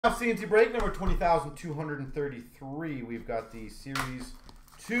Now, CNC break number 20,233. We've got the Series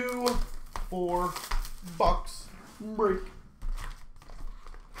 2 4 box break.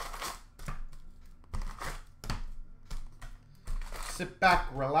 Sit back,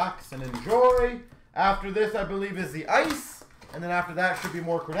 relax, and enjoy. After this, I believe, is the ice. And then after that should be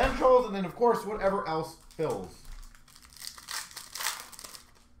more credentials. And then, of course, whatever else fills.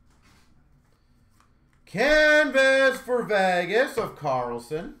 Canvas for Vegas of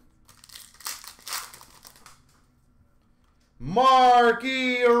Carlson.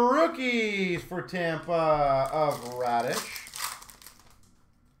 Marquee rookies for Tampa of Radish.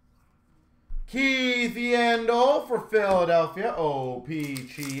 Keith Yandel for Philadelphia.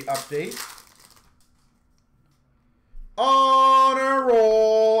 OPG update. On a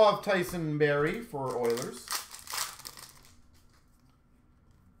roll of Tyson Berry for Oilers.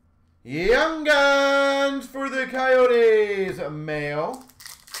 Young Guns for the Coyotes, Mayo.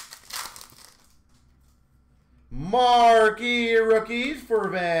 Marquee rookies for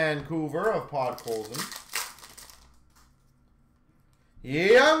Vancouver of Podkolzin.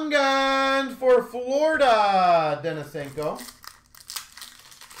 Young Guns for Florida, Denisenko.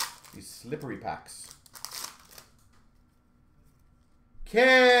 These slippery packs.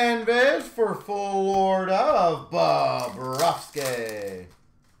 Canvas for Florida of Bobrovsky.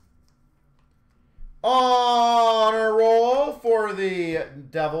 On a roll for the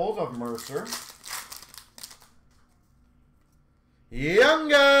Devils of Mercer. Young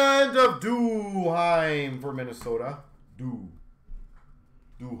Guns of Duheim for Minnesota.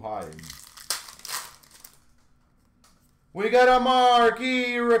 Duheim. We got a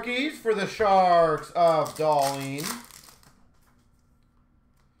marquee rookies for the Sharks of Dahlin.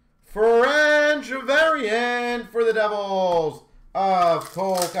 French variant for the Devils of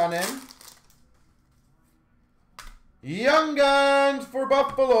Kokanen. Young Guns for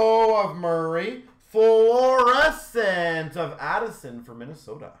Buffalo of Murray. Fluorescent of Addison for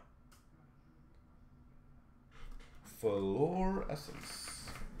Minnesota. Fluorescence.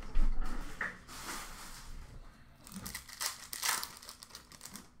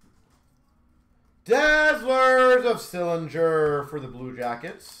 Dazzlers of Sillinger for the Blue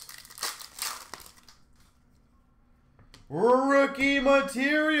Jackets. Rookie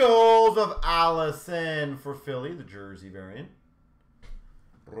materials of Allison for Philly, the jersey variant.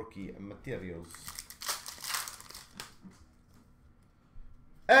 Rookie materials.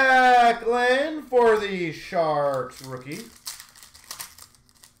 Eklund for the Sharks rookie.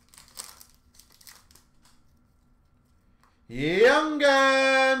 Young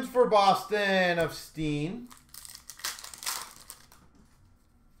Guns for Boston of Steen.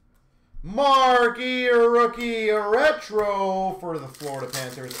 Marquee rookie retro for the Florida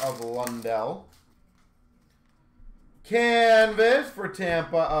Panthers of Lundell. Canvas for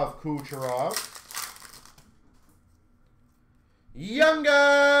Tampa of Kucherov. Young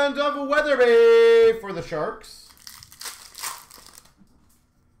Guns of Weatherby for the Sharks.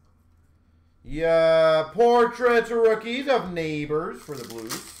 Yeah, portraits rookies of Neighbors for the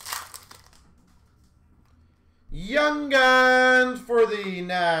Blues. Young Guns for the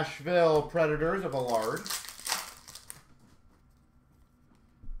Nashville Predators of Allard.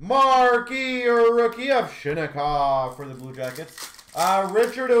 Marquee rookie of Shinnikov for the Blue Jackets.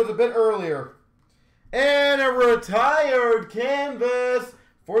 Richard, it was a bit earlier. And a retired canvas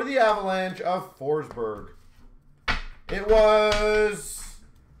for the Avalanche of Forsberg. It was,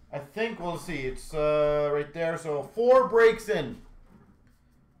 I think, we'll see. It's right there. So 4 breaks in.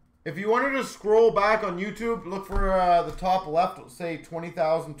 If you wanted to scroll back on YouTube, look for the top left, let's say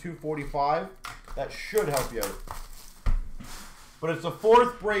 20,245. That should help you out. But it's the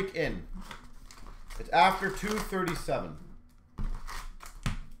 4th break in. It's after 237. So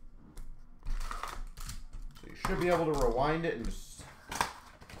you should be able to rewind it and just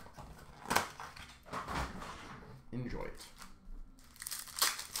enjoy it.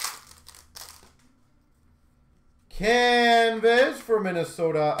 Canvas for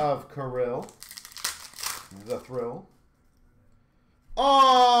Minnesota of Kirill. The Thrill.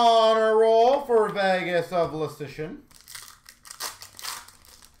 On a roll for Vegas of Lasician.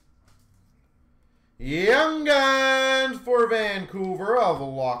 Young Guns for Vancouver of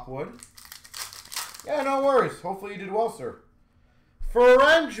Lockwood. Yeah, no worries. Hopefully you did well, sir.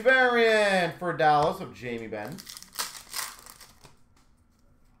 French variant for Dallas of Jamie Benn.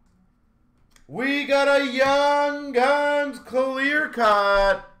 We got a Young Guns clear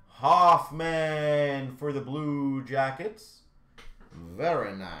cut Hoffman for the Blue Jackets.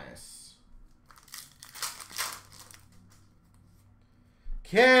 Very nice.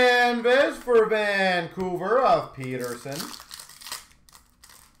 Canvas for Vancouver of Peterson.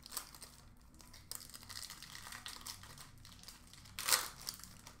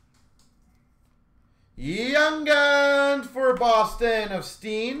 Young Guns for Boston of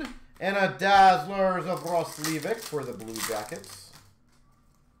Steen. And a Dazzlers of Roslevic for the Blue Jackets.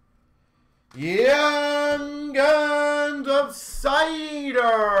 Young Guns of Cider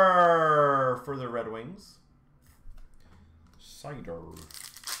for the Red Wings. Cider.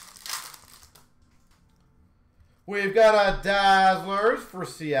 We've got a Dazzlers for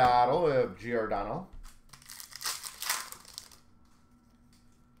Seattle of Giordano.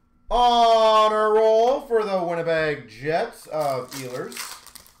 Honor Roll for the Winnipeg Jets of Ehlers.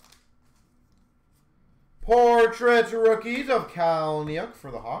 Portraits Rookies of Kalniuk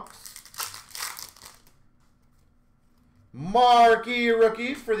for the Hawks. Marquee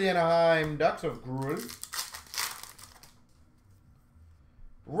Rookies for the Anaheim Ducks of Gruel.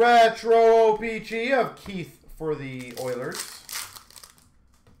 Retro OPG of Keith for the Oilers.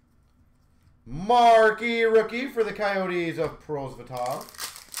 Marquee Rookie for the Coyotes of Prosvetov.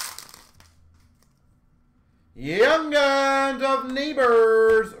 Young Guns of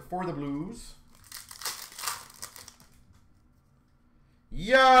Neighbors for the Blues.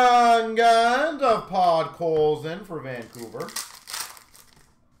 Young Guns of Podkolzin for Vancouver.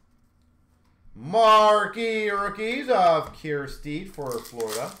 Marquee Rookies of Kiersted for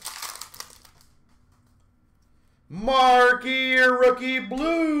Florida. Marquee Rookie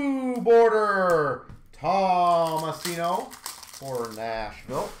Blue Border Tomasino for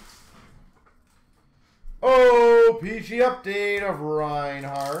Nashville. OPG update of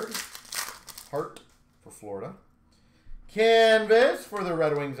Reinhard Hart for Florida. Canvas for the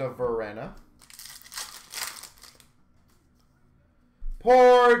Red Wings of Verena.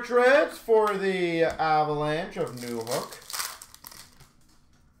 Portraits for the Avalanche of Newhook.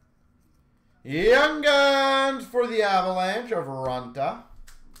 Young Guns for the Avalanche of Ranta.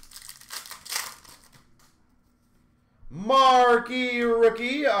 Marquee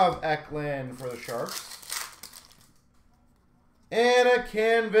Rookie of Eklund for the Sharks. And a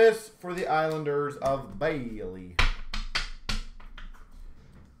canvas for the Islanders of Bailey.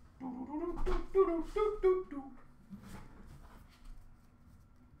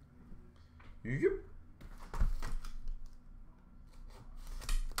 Yep.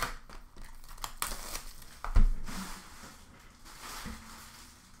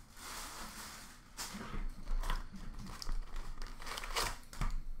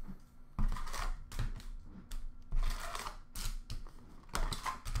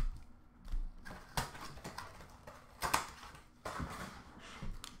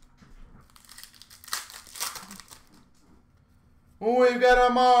 We've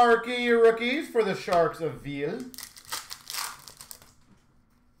got a Marquee Rookies for the Sharks of Ville.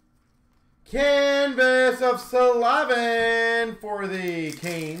 Canvas of Slavin for the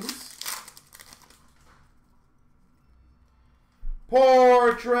Canes.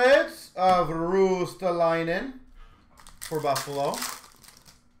 Portraits of Rustalainen for Buffalo.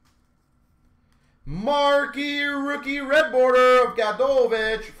 Marquee Rookie Red Border of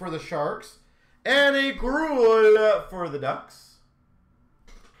Gadovich for the Sharks. And a Gruel for the Ducks.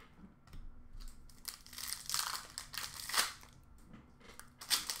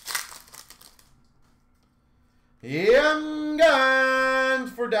 Young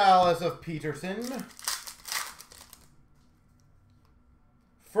Guns for Dallas of Peterson.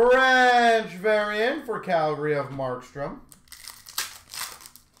 French variant for Calgary of Markstrom.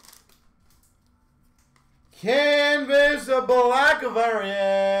 Canvas of black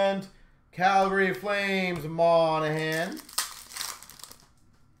variant. Calgary Flames Monahan.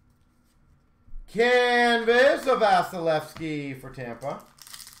 Canvas of Vasilevsky for Tampa.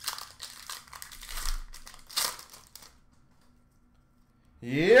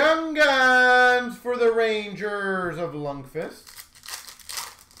 Young Guns for the Rangers of Lundqvist.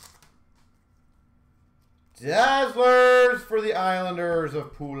 Dazzlers for the Islanders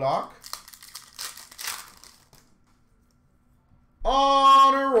of Pulak.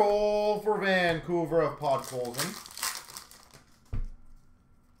 Honor Roll for Vancouver of Podkolzin.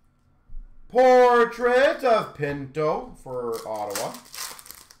 Portrait of Pinto for Ottawa.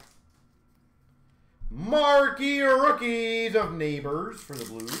 Marquee Rookies of Neighbors for the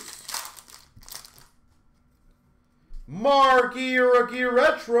Blues. Marquee Rookie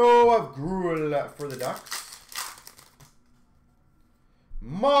Retro of Gruel for the Ducks.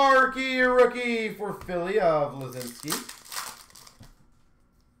 Marquee Rookie for Philly of Lazinski.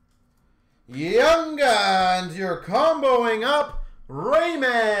 Young Guns, you're comboing up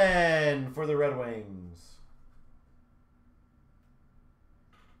Raymond for the Red Wings.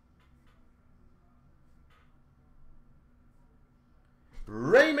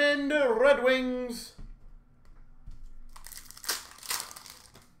 Raymond Red Wings.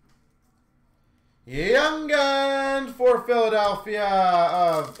 Young Guns for Philadelphia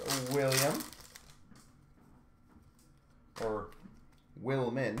of William. Or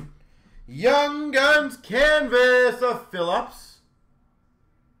Willman. Young Guns canvas of Phillips.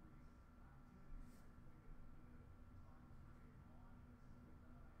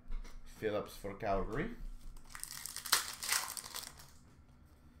 Phillips for Calgary.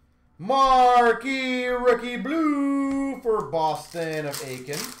 Marquee Rookie Blue for Boston of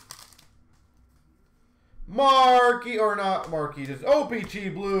Aiken. Marquee, or not Marquee, just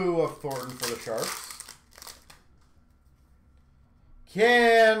OPG Blue of Thornton for the Sharks.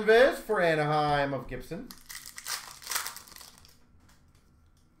 Canvas for Anaheim of Gibson.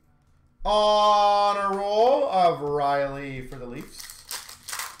 On a roll of Riley for the Leafs.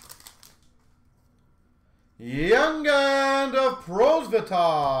 Young Gun of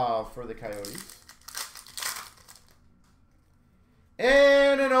Prosvetov for the Coyotes.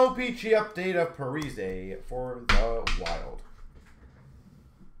 And an OPG update of Parise for the Wild.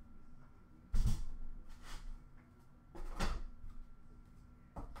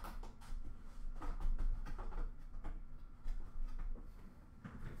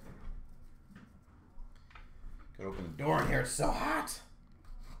 Gotta open the door in here, it's so hot.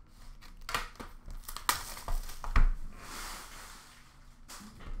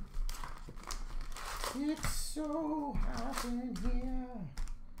 It's so hot in here.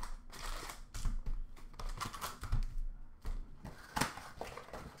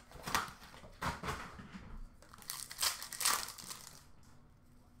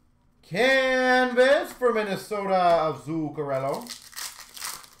 Canvas for Minnesota of Zuccarello.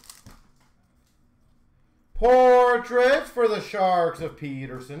 Portraits for the Sharks of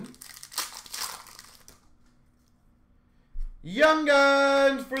Peterson. Young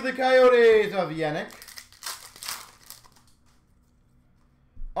Guns for the Coyotes of Yannick.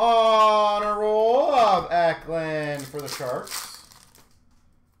 On a roll of Eklund for the Sharks.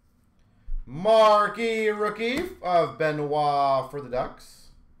 Marquee Rookie of Benoit for the Ducks.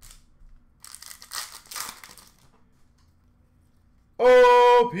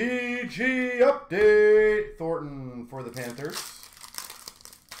 OPG update, Thornton for the Panthers.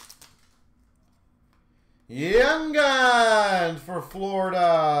 Young Guns for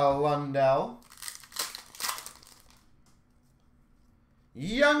Florida, Lundell.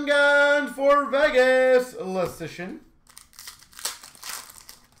 Young Guns for Vegas, Lasician.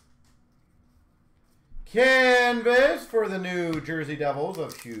 Canvas for the New Jersey Devils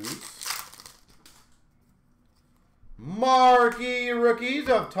of Hughes. Marquee Rookies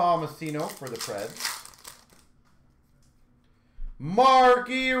of Tomasino for the Preds.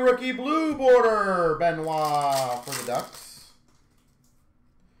 Marquee Rookie Blue Border, Benoit for the Ducks.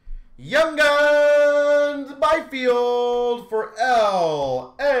 Young Guns Byfield for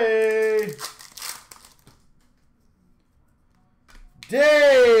L.A.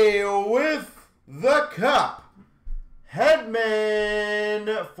 Day with the Cup.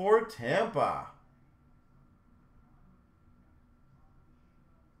 Hedman for Tampa.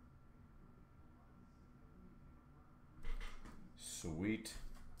 Sweet.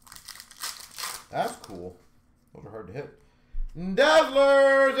 That's cool. Those are hard to hit.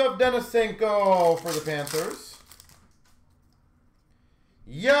 Dazzlers of Denisenko for the Panthers.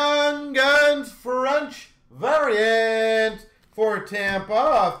 Young Guns French variant for Tampa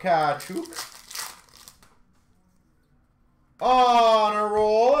of Kachuk. On a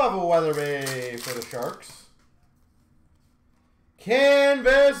roll of a Weatherby for the Sharks.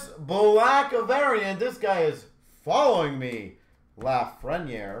 Canvas black variant. This guy is following me.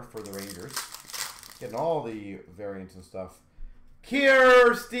 Lafreniere for the Rangers. Getting all the variants and stuff.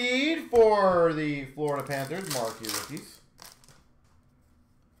 Kiersteed for the Florida Panthers. Marquee Rookies.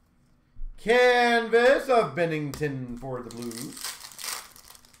 Canvas of Bennington for the Blues.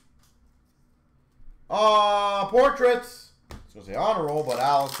 Portraits. I was going to say honor roll, but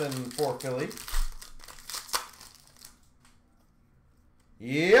Allison for Philly.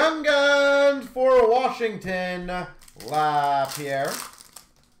 Young Guns for Washington. LaPierre.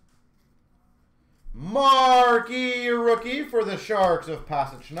 Marquee Rookie for the Sharks of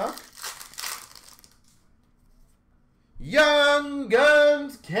Pasichnuk. Young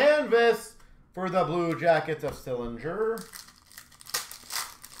Guns Canvas for the Blue Jackets of Sillinger.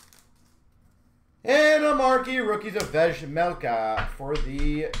 And a Marquee Rookies of Vejmelka for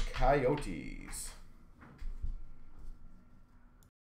the Coyotes.